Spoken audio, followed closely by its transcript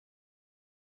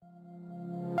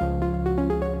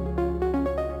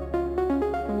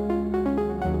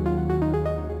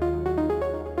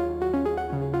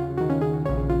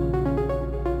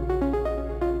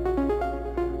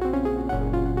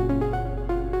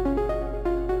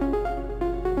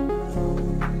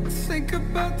Think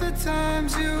about the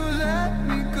times you let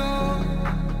me go,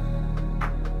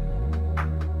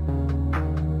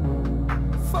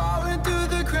 falling through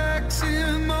the cracks,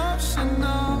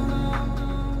 emotional.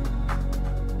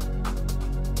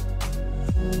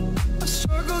 I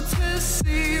struggle to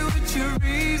see what your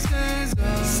reasons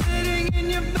are. Sitting in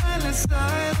your silence,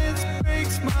 silence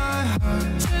breaks my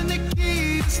heart. Turn the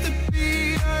keys to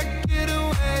be our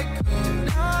getaway car.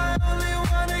 Now I only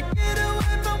wanna get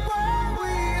away from where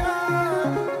we are,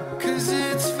 'cause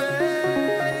it's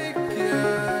fake, yeah.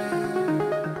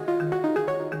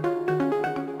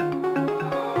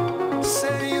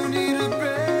 Say you need a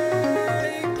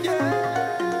break, yeah.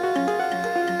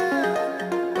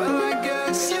 Well, I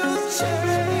guess you'll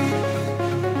change.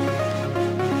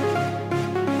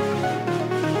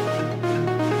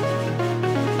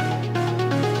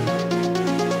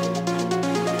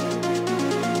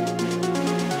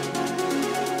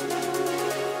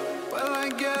 Well, I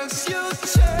guess you'll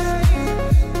change.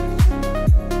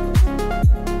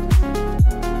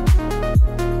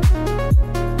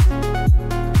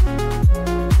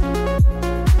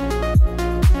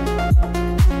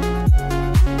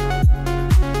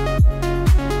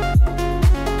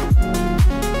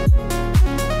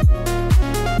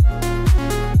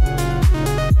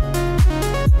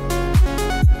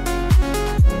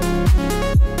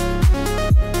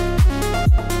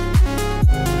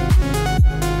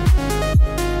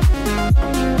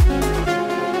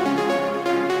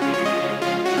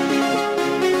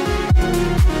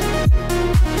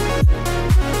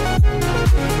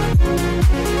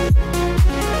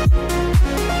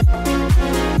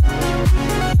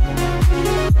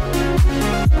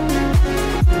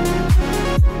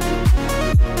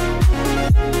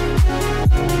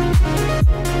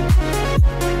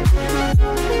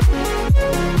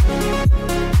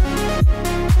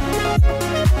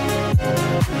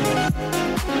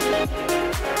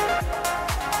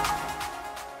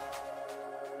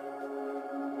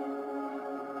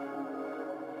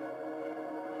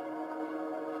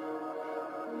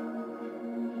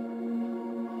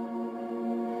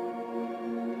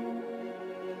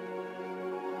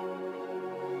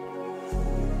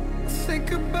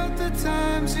 Think about the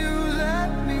times you let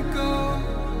me go,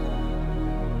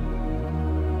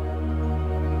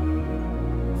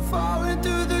 falling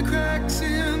through the cracks,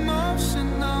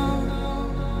 emotional.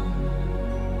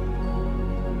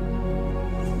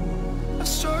 I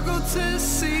struggle to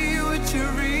see what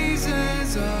your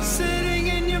reasons are. Sitting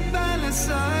in your balance,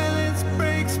 silence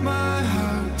breaks my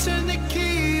heart. Turn the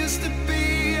keys to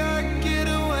be our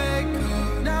getaway car.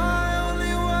 Now I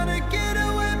only wanna get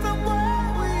away from where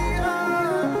we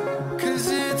are, 'cause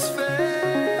it's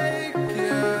fake,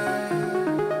 yeah.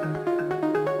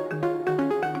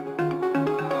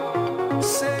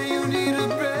 Say you need a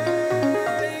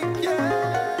break, yeah.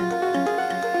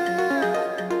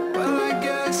 Well, I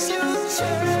guess you'll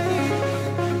change.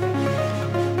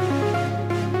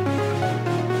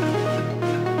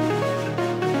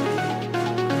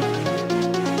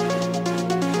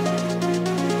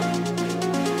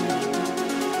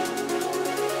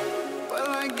 Well,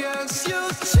 I guess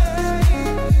you'll change.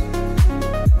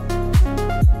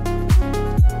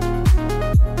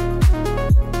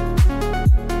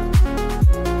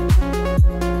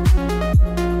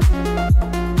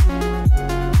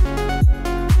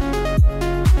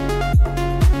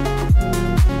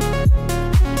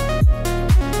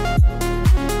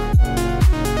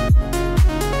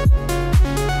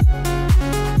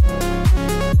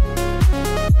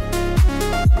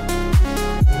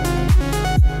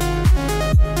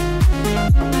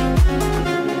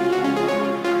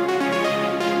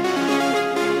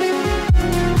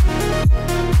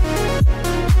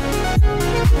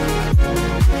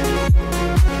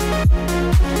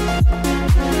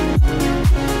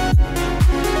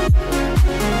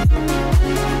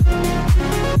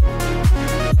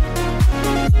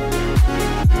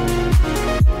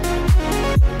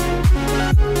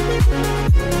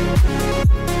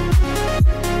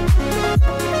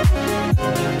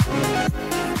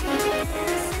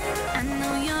 I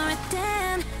know you're a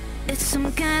 10, it's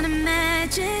some kind of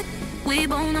magic. We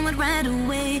both know it right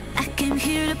away. I came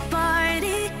here to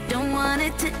party, don't want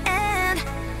it to end.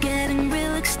 Getting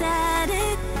real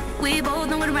ecstatic, we both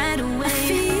know it right away. I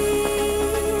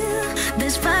feel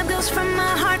this vibe goes from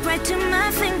my heart right to my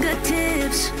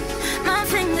fingertips. My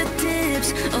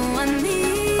fingertips, oh I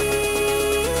need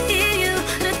you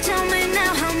to tell me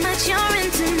now how much you're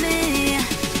into me.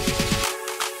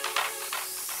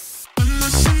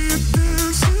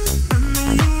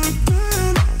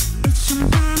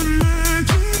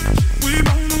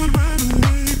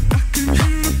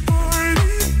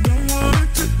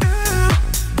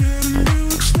 Getting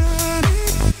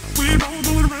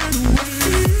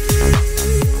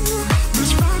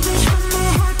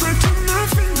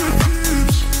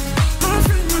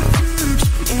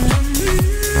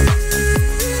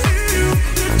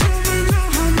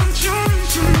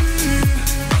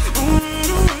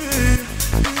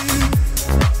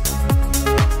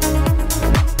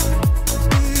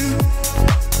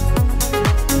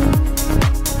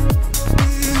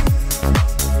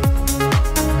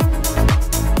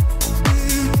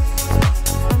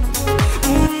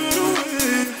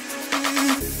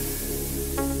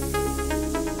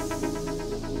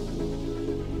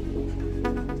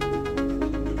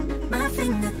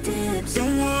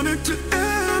Don't want it to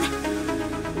end.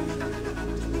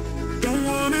 Don't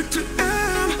want it to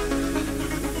end.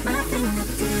 My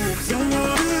fingertips. Don't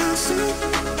want to see.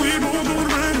 We both go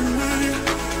right away.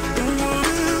 Don't want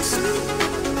to see.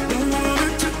 Don't want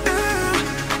it to end.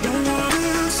 Don't want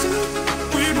to see.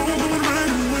 We both go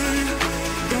right away.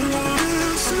 Don't want to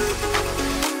see.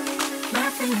 My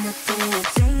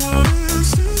fingertips. Don't want to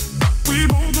see. We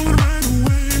both go right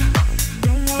away.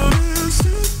 Don't want to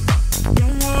see.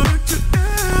 Don't want it to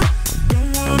end. Don't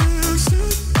want to see.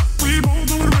 We both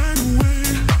go right away.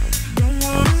 Don't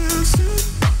want to see.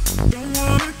 Don't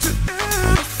want it to end.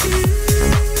 I feel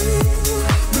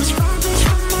this fire goes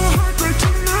from my heart right to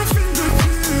my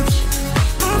fingertips.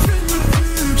 My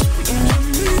fingertips. And I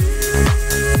need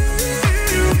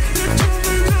you. You tell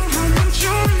me now how much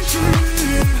you're into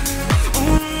me.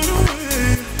 Oh, right away.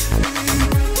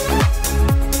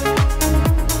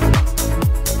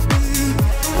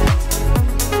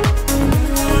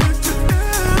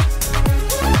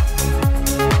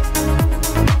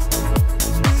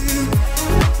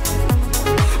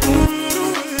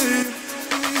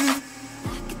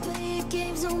 Play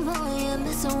games on boy, I'm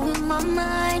messing with my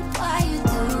mind. Why you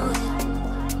do it?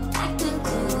 Acting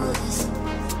clueless.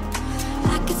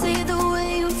 I can see the way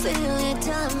you feel it,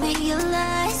 telling me your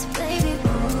lies, baby.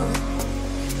 Ooh,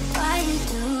 why you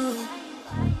do it?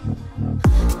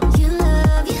 Your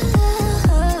love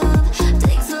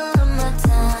takes all of my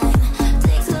time,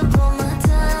 takes up all my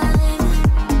time.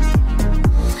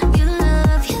 Your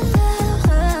love, you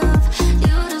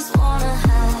just wanna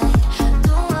hide,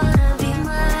 don't wanna be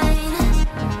mine.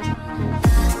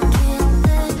 I can't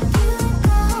let you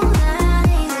go that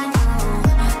easy, no.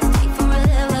 Stay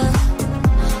forever,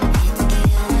 be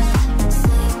together.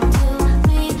 Say to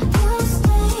me, you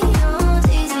stay on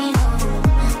easy, no.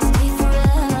 Stay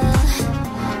forever,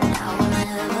 now or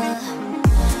never.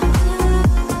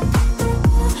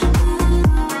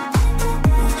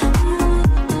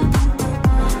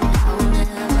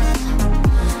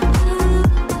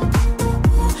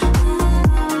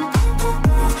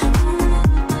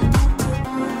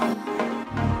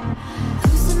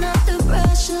 Loosen up the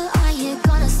pressure, are you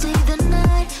gonna stay the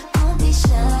night? Don't be shy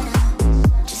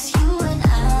now, just you and I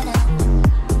now.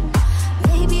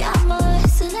 Maybe I'm a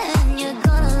lesson and you're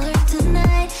gonna learn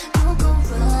tonight. Don't go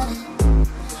running,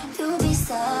 you'll be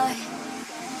sorry.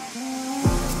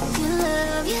 Your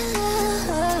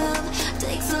love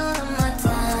takes all of my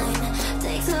time,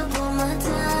 takes up all my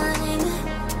time.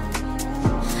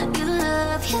 Your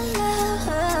love,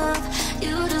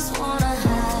 you just wanna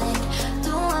hide,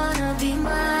 don't wanna be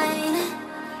mine.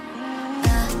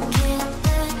 I can't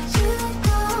let you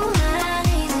go that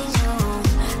easy, no.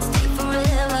 Stay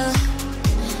forever,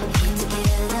 be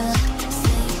together.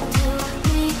 Say to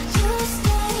me, you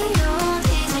stay on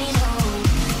easy, no.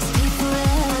 Stay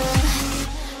forever,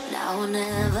 now or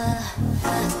never.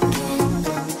 I can't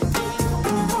let you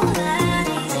go that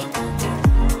easy,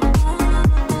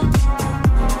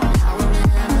 now or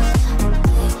never.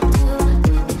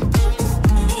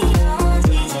 Stay on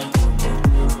easy,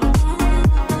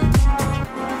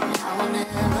 now or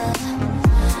never.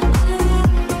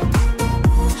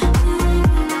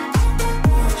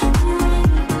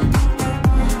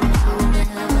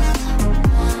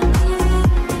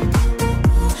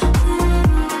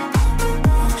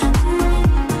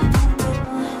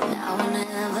 Now or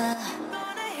never.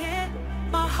 Gonna hit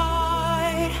my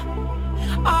heart.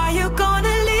 Are you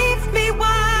gonna leave me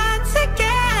once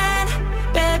again?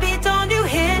 Baby, don't you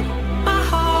hit my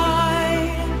heart.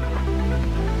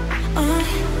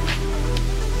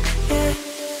 Yeah.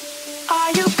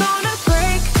 Are you gonna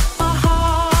break my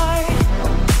heart?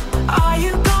 Are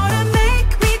you gonna make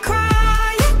me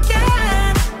cry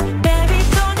again? Baby,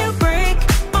 don't you break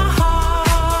my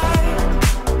heart.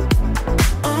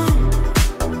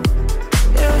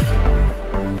 Yeah.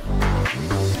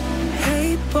 Hey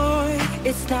boy,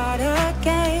 it's not a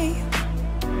game.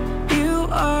 You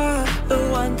are the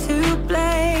one to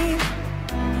blame.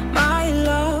 My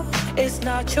love is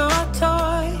not your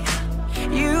toy.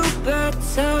 You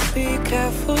better be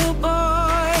careful,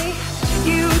 boy.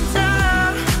 You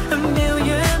tell a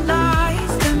million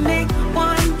lies to me.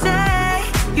 One day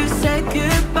you said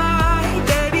goodbye,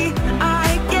 baby.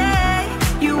 I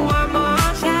gave you one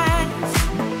more chance.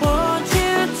 Won't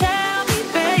you tell me,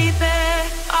 baby?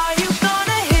 Are you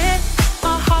gonna hit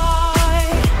my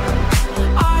heart?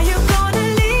 Are you gonna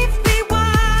leave me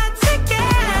once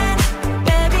again?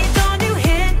 Baby, don't you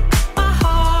hit my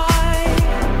heart.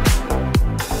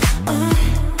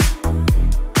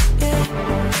 Yeah.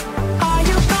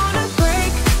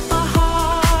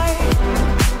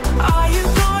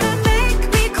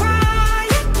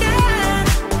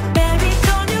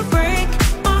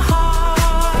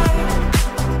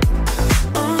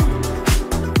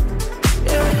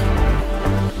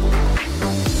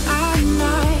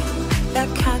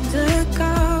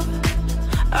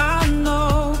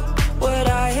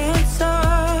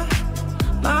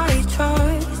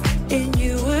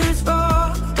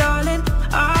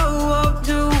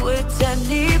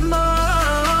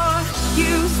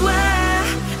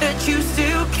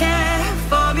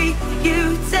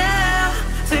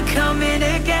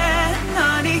 it again,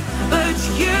 honey. But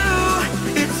you,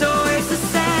 it's always the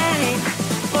same.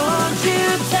 Won't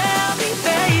you tell me,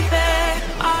 baby,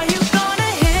 are you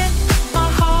gonna hit my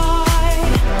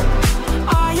heart?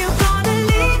 Are you gonna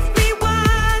leave me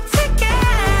once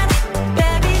again?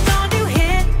 Baby, don't you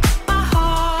hit my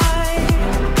heart?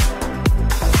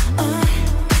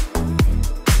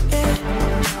 Yeah.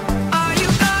 Are you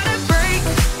gonna break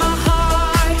my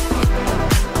heart?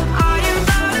 Are you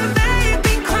gonna make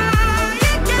me cry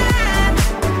again?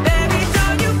 Baby,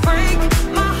 don't you break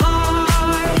my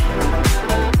heart?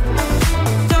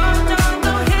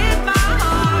 Don't hit my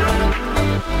heart.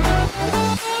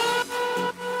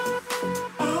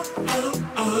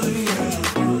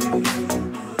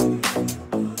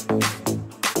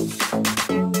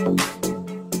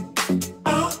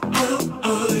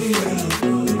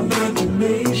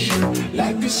 Imagination,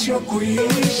 life is your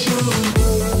creation.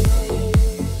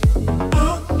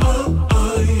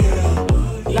 Yeah.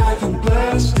 Life in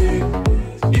plastic,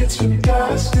 it's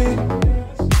fantastic.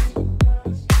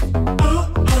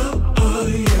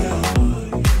 Yeah.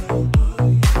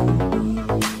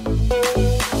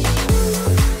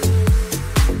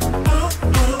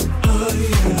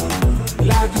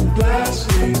 Life in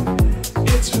plastic,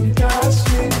 it's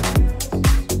fantastic.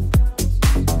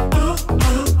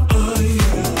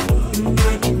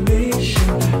 Imagination,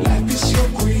 life is your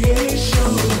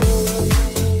creation.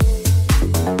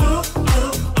 Yeah.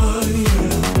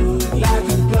 Life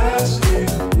in plastic,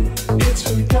 it's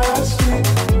fantastic.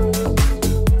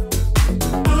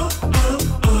 Yeah.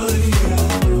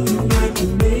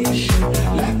 Imagination,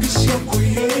 life is your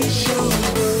creation.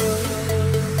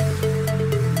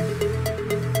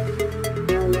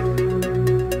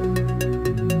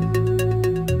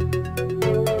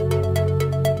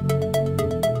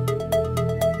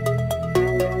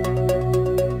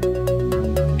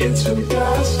 It's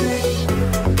fantastic.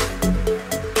 Yeah.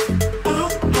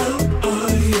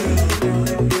 Yeah.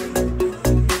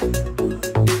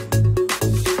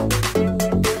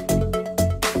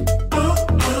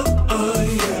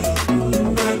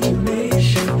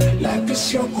 Imagination, life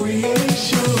is your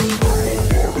creation.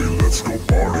 Party, let's go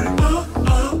party.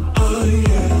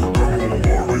 Yeah.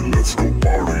 Party, let's go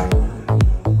party.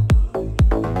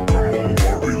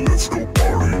 Party, let's go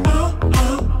party.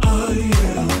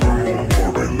 Yeah.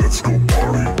 Party, let's go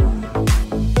party.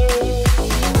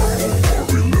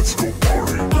 Party, let's go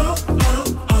party. Yeah.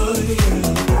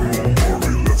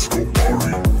 Party, let's go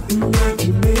party.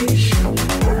 Imagination.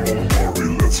 Party,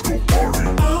 let's go party.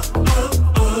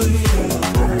 Yeah.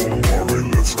 Party,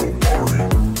 let's go party.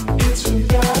 It's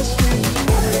fantastic.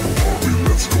 Party,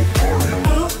 let's go party.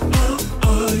 Yeah.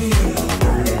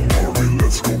 Party,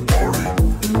 let's go party.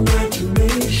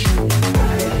 Imagination.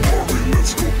 Party,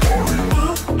 let's go party.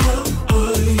 Yeah.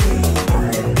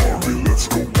 Party, let's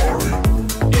go party.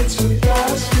 It's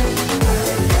fantastic.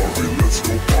 Party, let's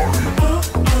go party.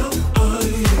 Yeah.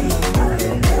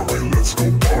 Party, let's go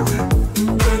party.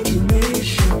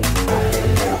 Imagination.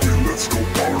 Party, let's go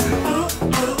party.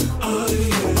 Yeah.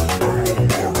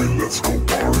 Party, let's go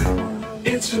party.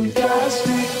 It's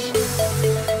fantastic.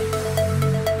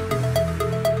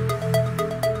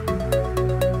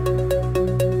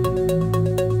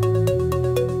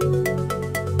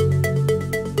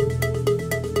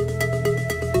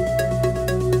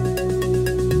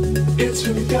 It's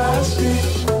fantastic.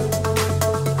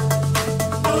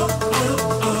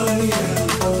 Yeah.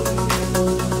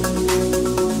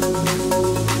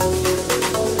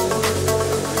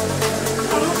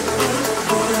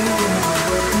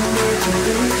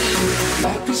 Imagination,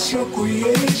 life is your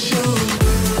creation.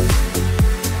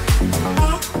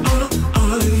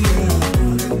 Yeah.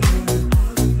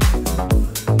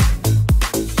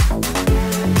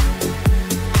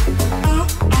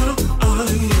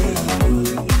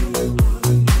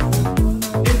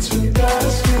 It's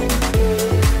fantastic.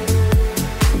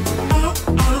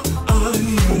 Yeah.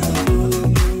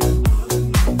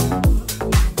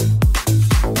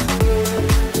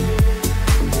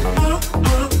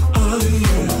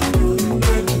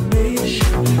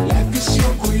 Imagination, life is your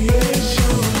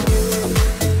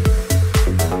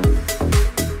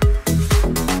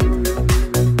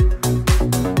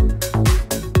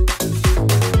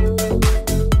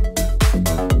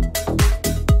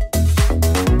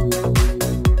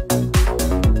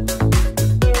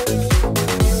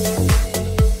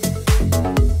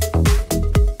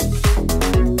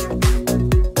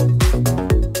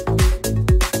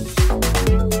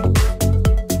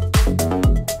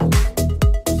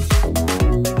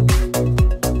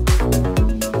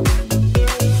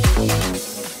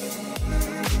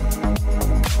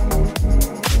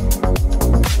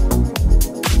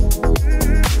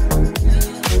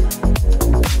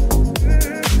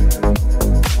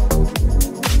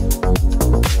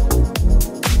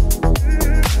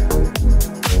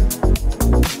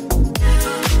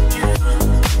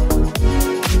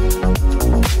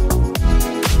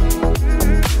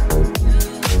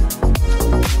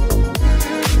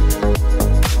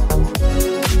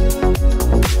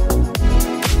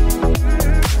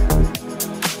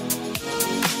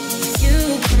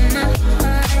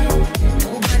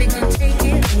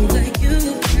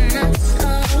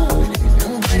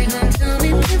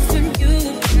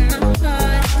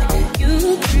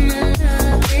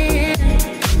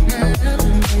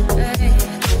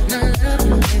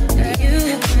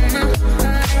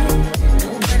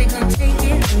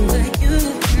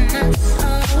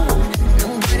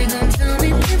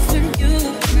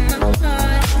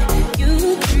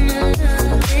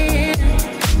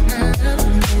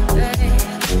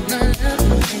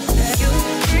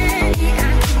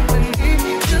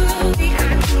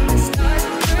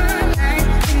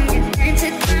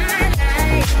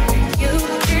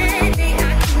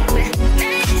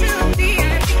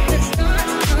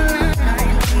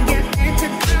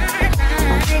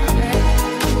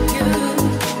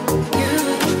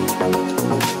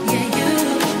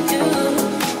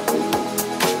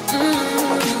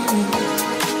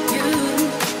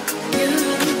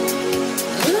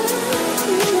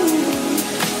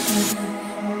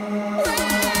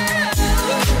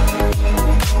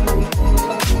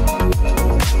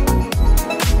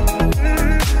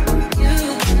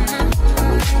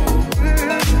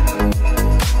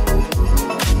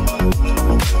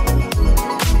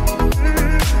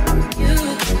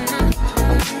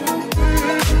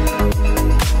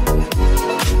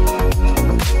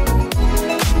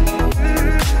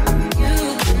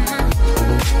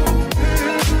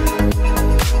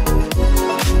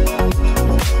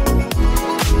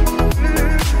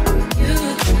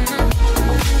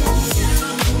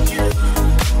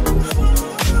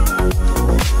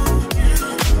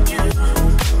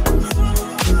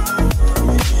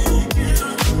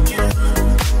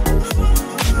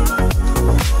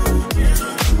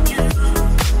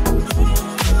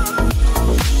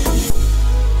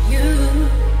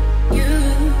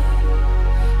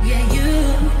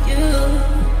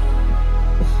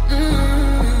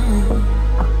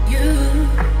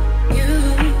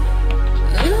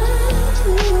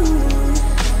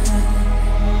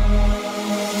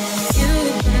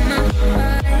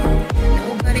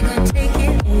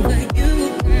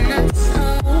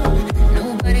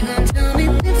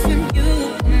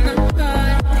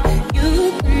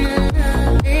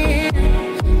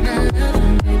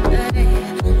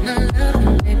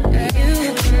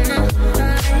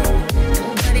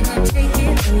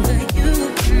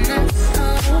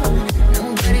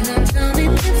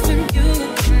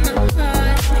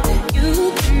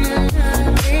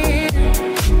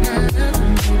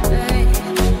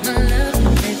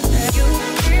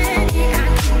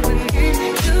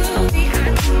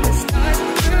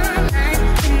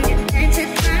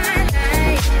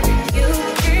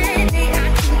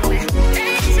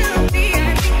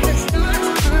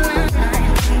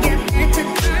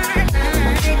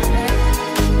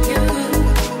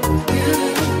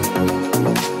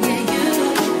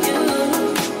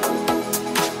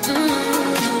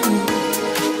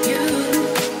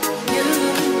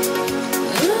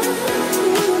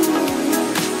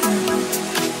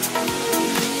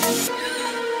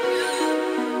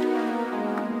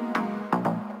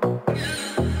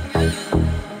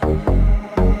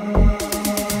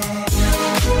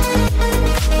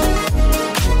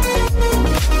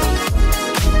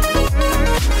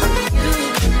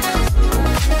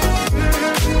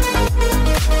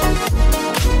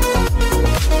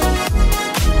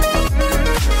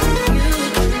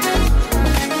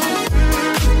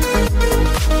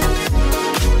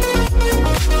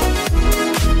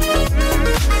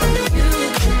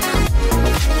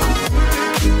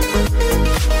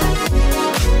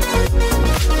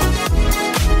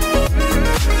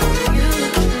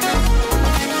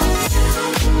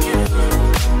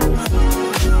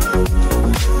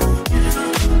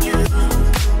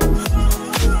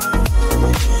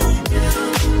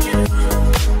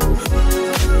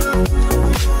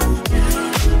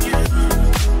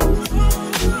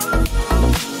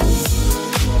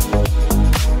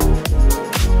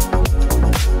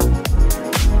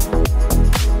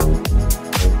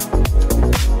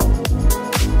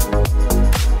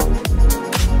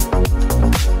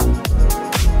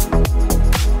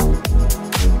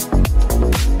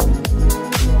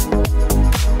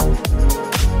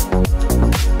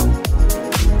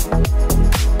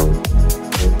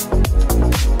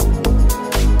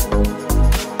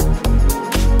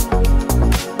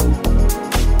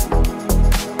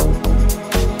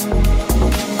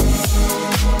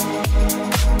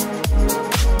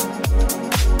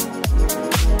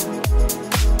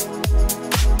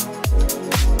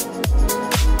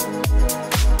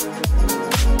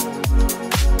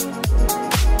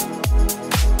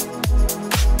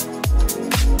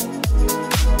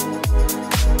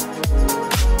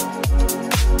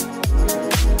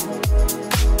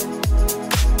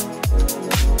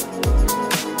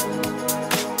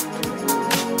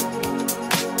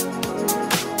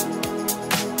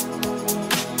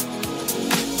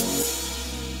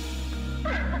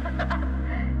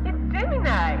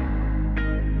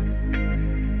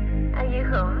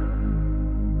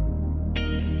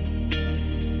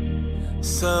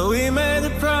So we made a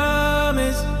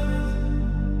promise,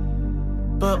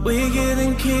 but we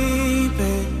couldn't keep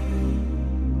it.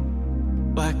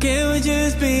 Why can't we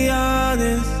just be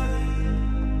honest?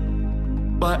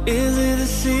 Why is it a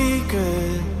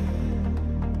secret?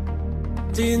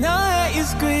 Do you know that you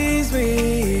squeeze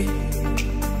me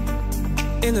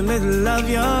in the middle of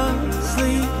your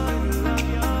sleep?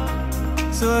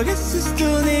 So I guess you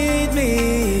still need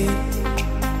me,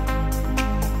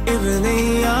 even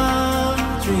in your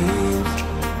dreams.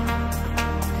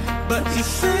 But you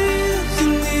say that you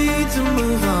need to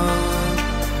move on,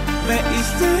 that you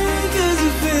stay cause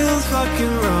it feels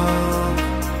fucking wrong.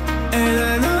 And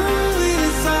I know we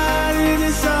decided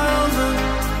it's over,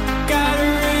 got a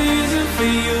reason for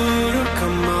you to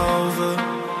come over.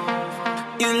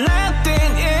 You left in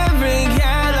every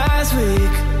cat last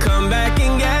week, come back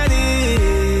and get it.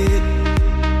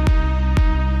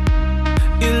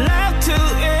 You left two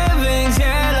evenings,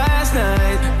 yeah, last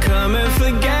night, come and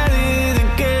forget it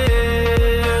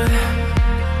again.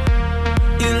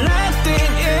 You left in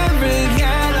every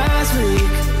cat last week,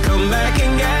 come back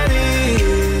and get it.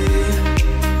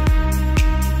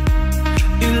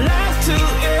 You left two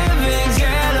evenings,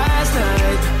 yeah, last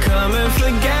night, come and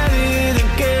forget it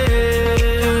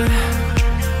again.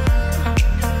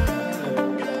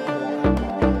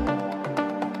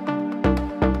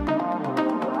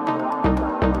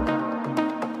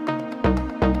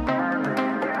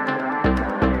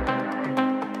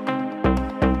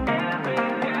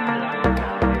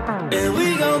 And we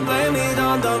gon' blame it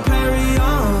on Don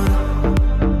Perignon,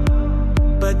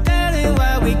 but that ain't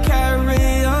why we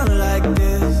carry on like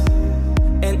this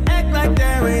and act like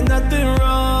there ain't nothing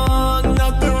wrong,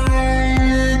 nothing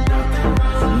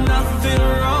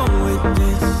wrong with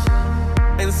this.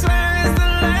 And swear it's the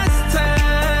last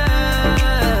time,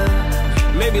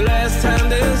 maybe last time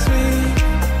this week.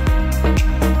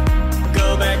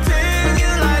 Go back to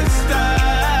your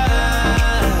lifestyle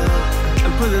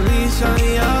and put a leash on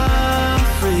your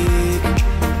freak.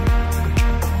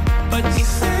 But you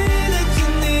say that you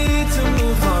need to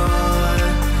move on,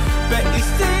 bet you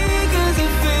stay cause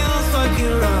it feels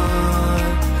fucking wrong.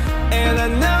 And I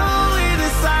know we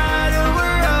decided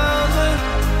we're over,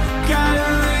 got a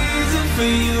reason for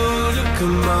you to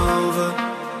come over.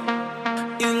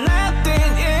 You left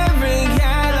in every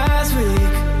cat last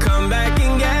week, come back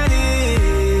and get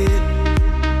it.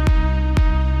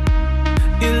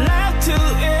 You left two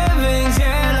evenings,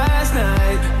 yeah, last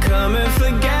night, come and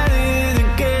forget it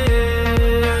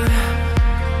again.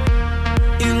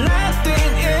 You left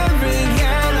in every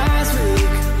cat last week,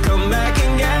 come back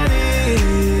and get it.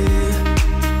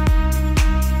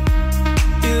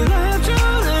 You left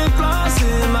your lip gloss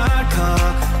in my car,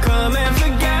 come and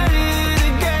forget it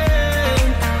again.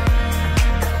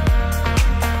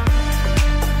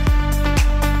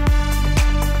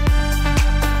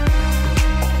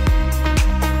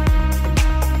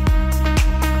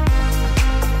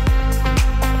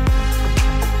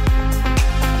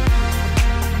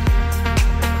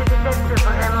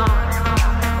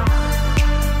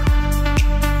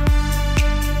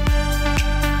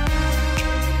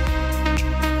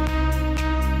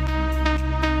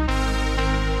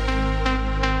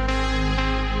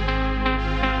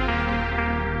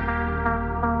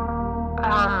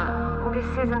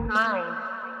 This isn't mine.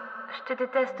 Je te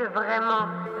déteste vraiment,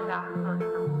 là,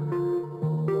 maintenant.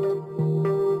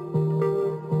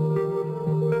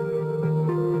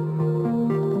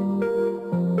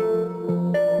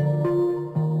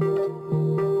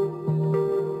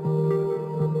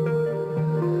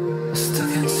 Still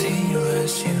can see you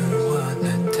as you were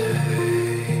that day.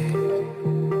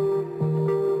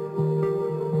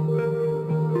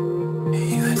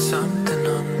 You had something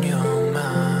on your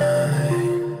mind,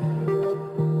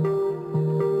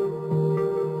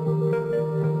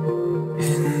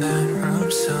 and I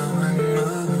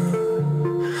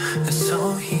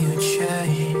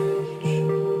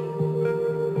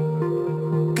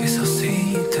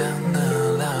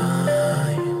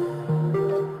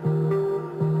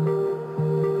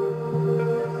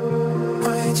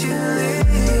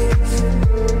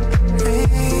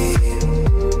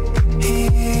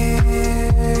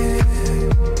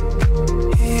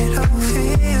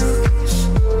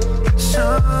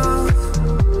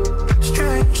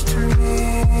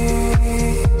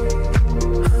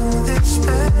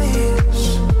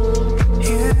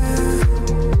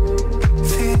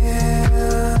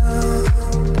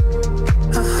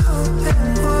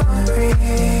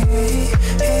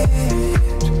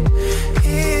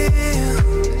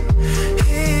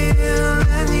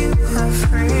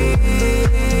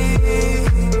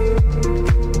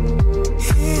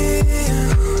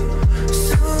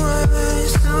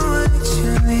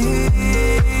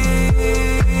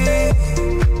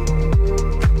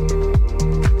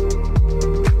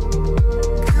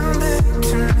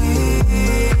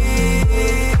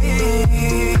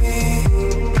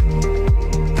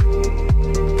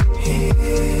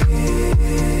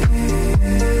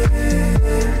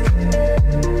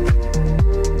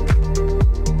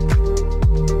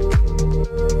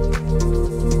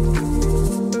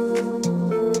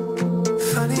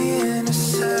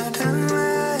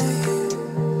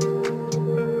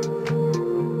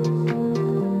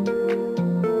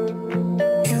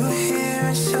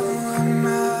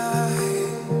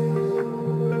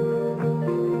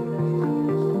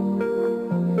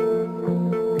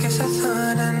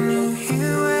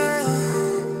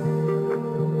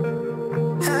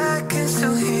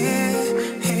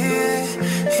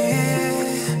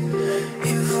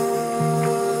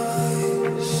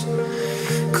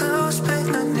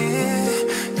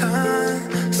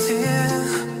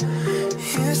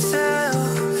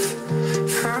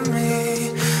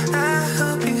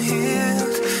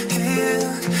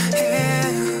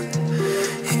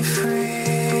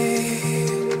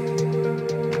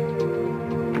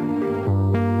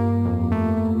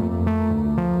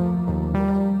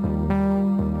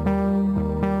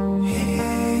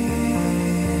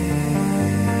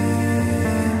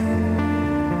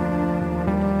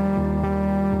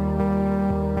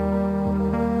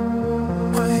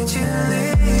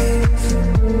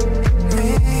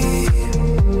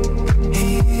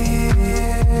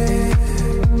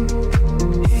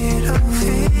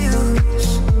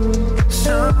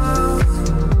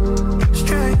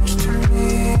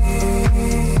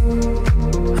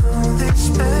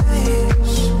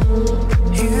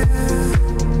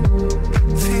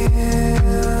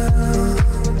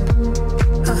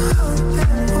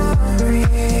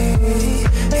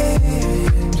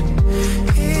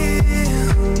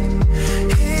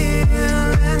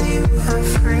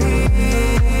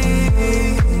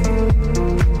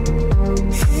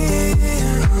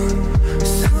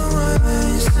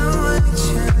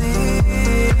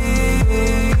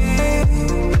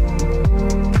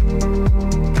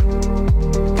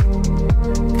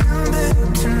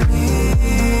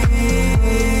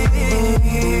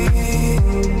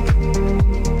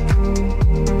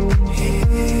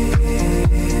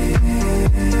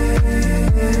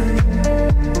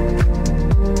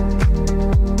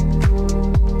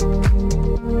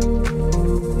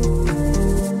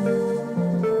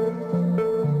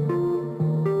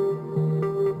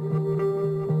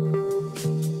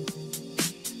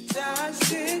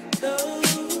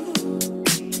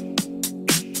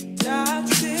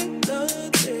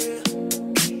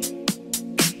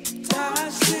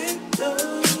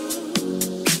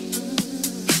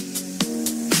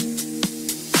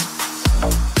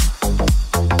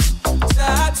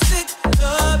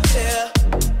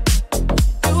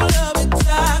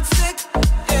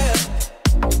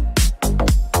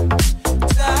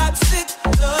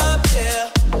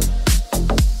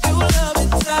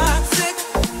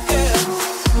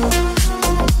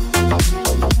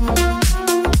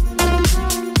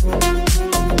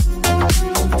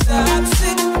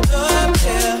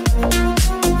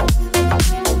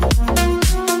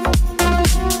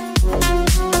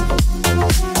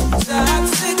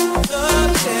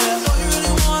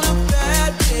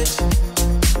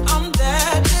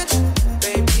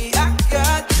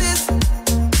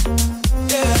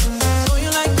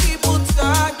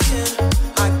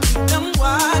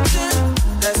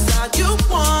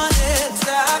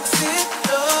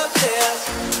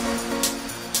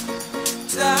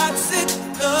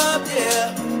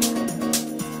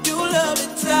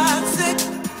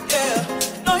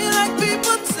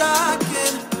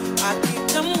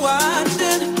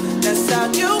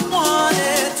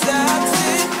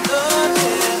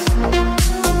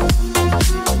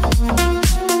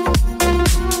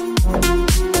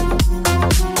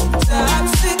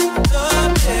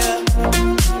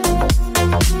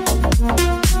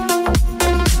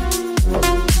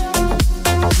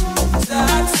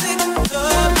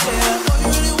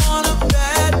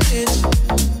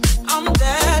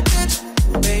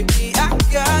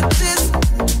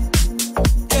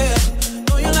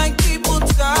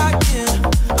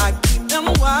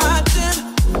watching.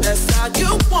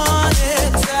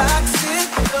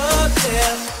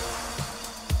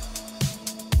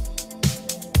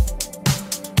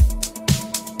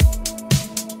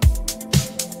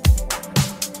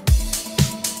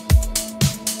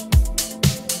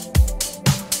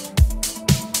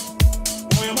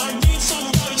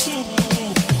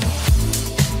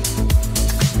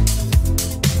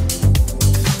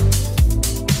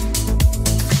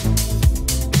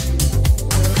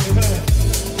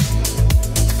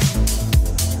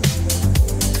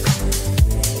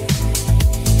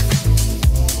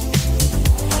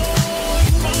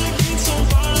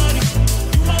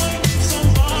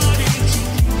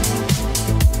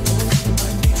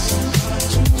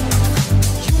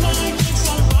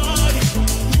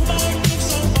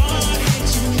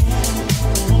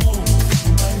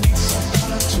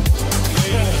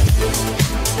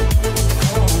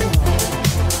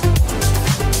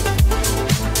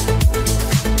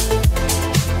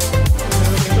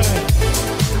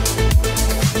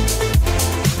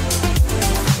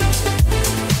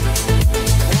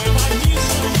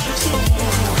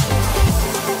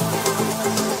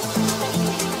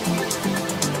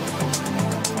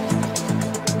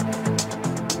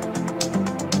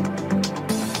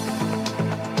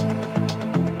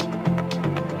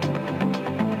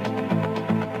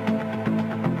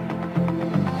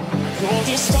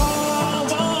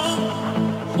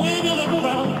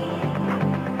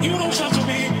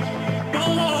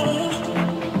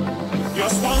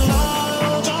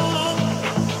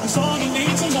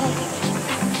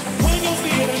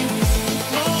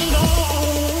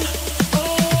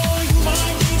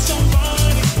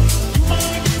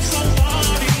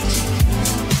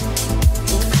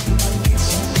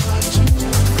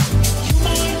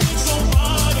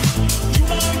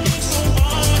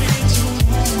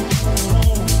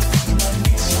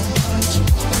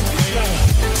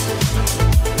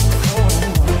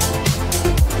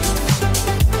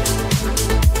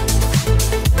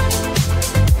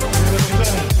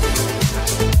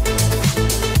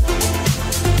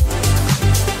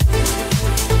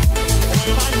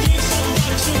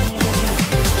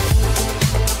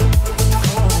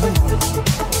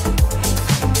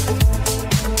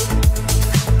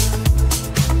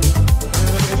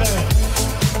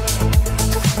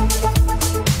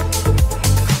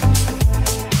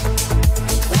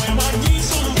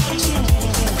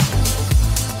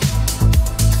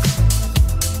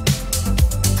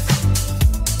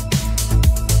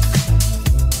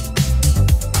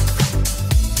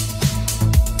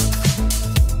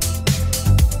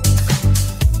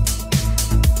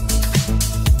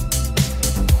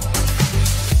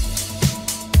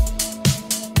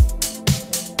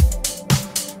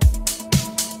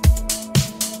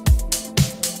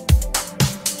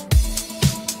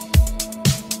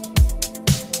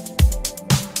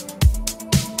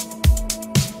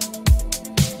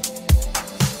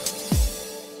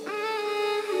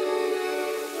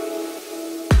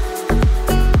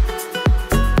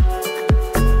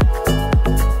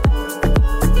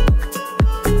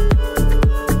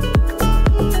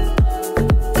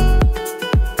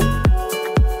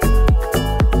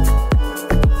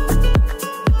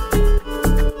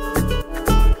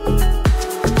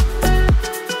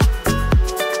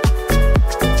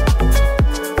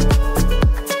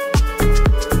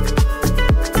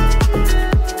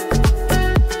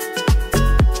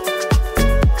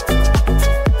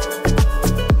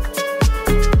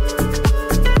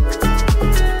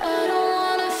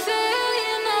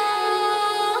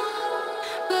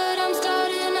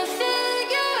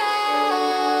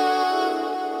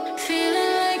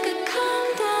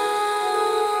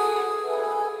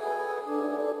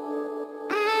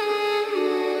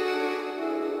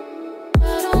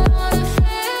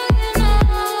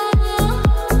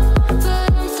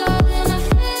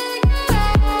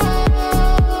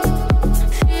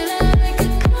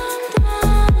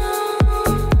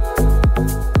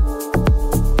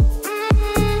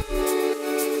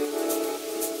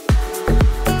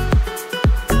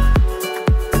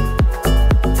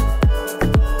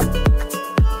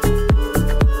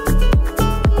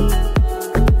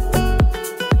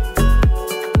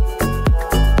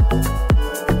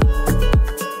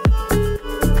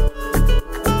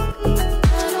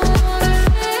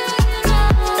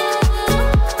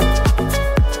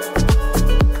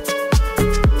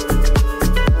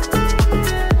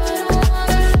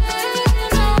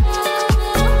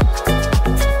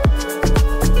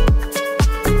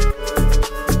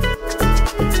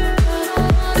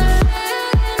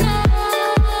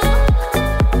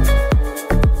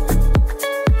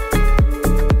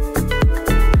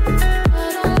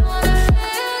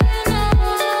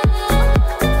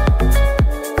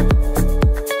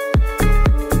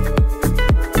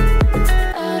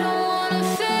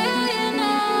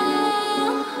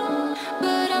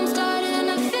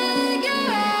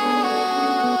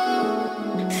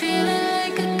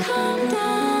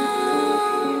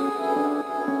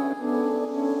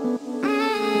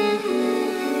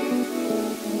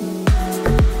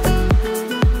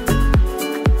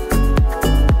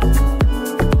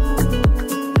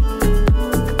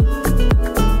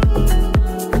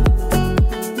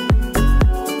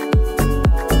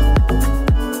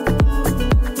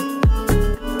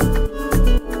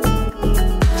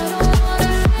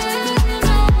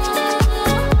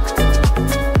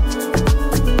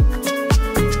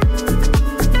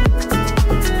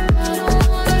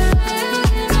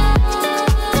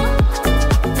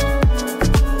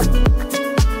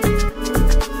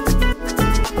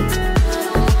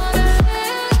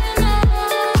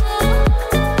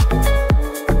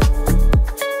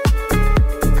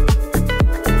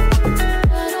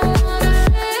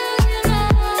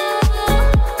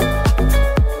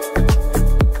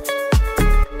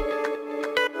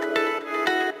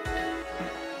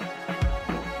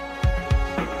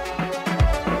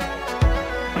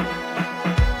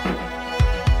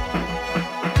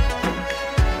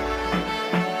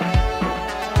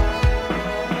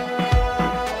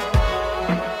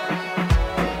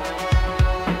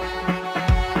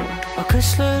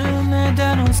 Bakışları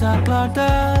neden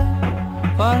uzaklarda,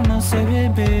 var mı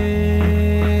sebebi?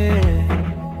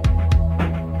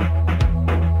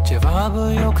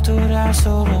 Cevabı yoktur her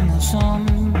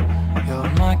sorumuzun,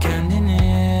 yorma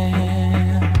kendini.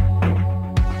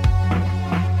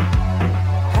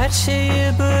 Her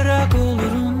şeyi bırak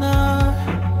oluruna,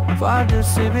 vardır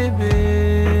sebebi.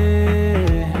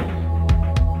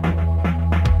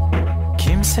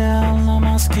 Kimse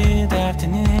anlamaz ki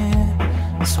derdini,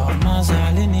 sormaz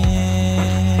halini.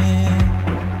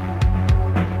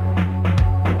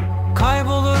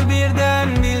 Kaybolur birden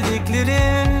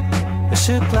bildiklerin,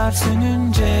 ışıklar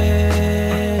sönünce.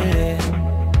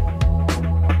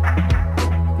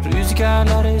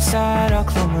 Rüzgarlar eser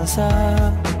aklımıza,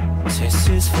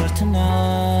 sessiz fırtına.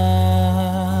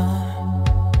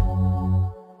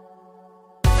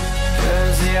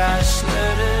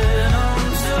 Gözyaşların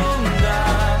omzumda,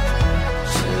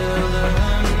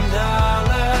 çığlığın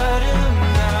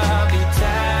dağlarımda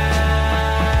biten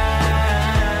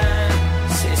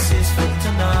sessiz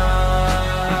fırtına.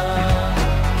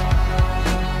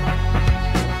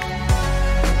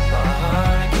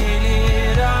 Bahar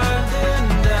gelir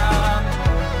ardından,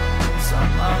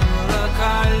 zamanla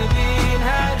kalbin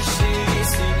her şeyi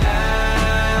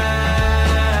siler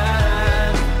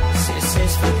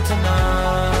sessiz fırtına.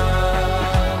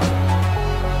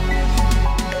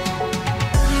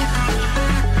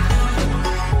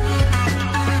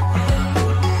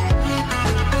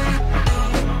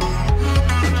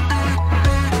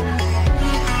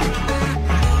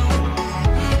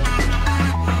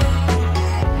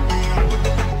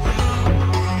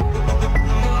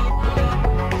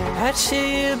 Her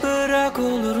şeyi bırak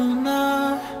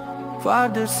oluruna,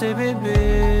 vardır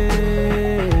sebebi.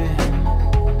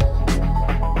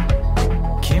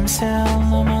 Kimse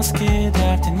anlamaz ki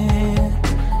derdini,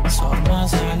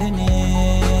 sormaz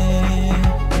halini.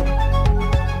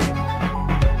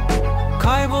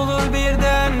 Kaybolur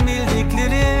birden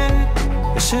bildiklerin,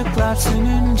 ışıklar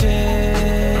sönünce.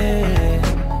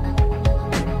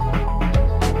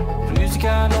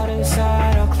 Rüzgarlar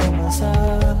eser aklımıza,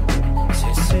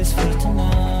 sessiz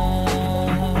fırtına.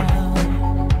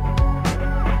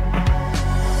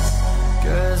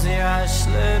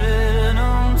 Gözyaşların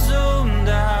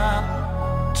omzumda,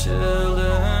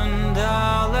 çığlığın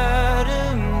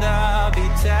dağlarımda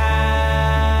biten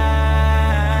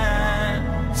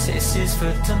sessiz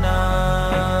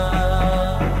fırtına.